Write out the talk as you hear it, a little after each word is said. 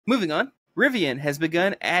Moving on, Rivian has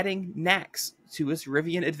begun adding NACS to its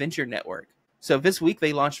Rivian Adventure Network. So this week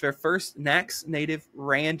they launched their first NACS native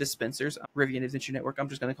RAN dispensers, Rivian Adventure Network, I'm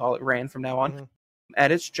just going to call it RAN from now on,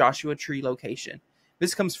 at its Joshua Tree location.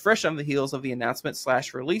 This comes fresh on the heels of the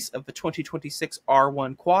announcement/release of the 2026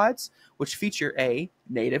 R1 quads, which feature a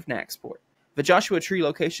native NACS port. The Joshua Tree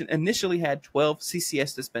location initially had 12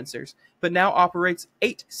 CCS dispensers, but now operates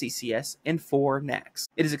 8 CCS and 4 NACS.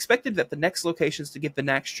 It is expected that the next locations to get the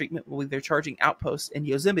NACS treatment will be their charging outposts in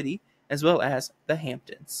Yosemite, as well as the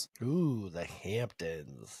Hamptons. Ooh, the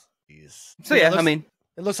Hamptons. Jeez. So yeah,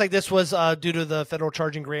 it looks like this was due to the federal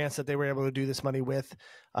charging grants that they were able to do this money with.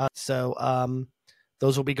 So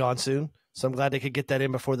those will be gone soon. So I'm glad they could get that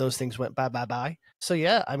in before those things went bye. So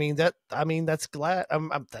yeah, that's glad.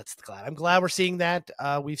 I'm glad we're seeing that.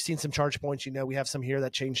 We've seen some charge points. We have some here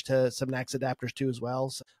that changed to some NACS adapters too as well.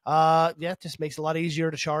 So yeah, it just makes it a lot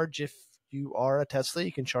easier to charge. If you are a Tesla,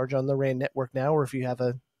 you can charge on the RAN network now, or if you have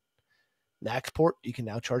a NACS port, you can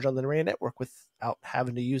now charge on the RAN network without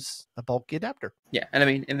having to use a bulky adapter. Yeah,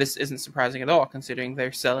 and this isn't surprising at all, considering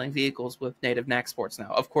they're selling vehicles with native NACS ports now.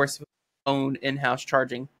 Of course, their own in-house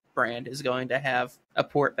charging brand is going to have a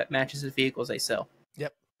port that matches the vehicles they sell.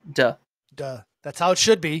 Yep. Duh. That's how it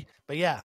should be. But yeah,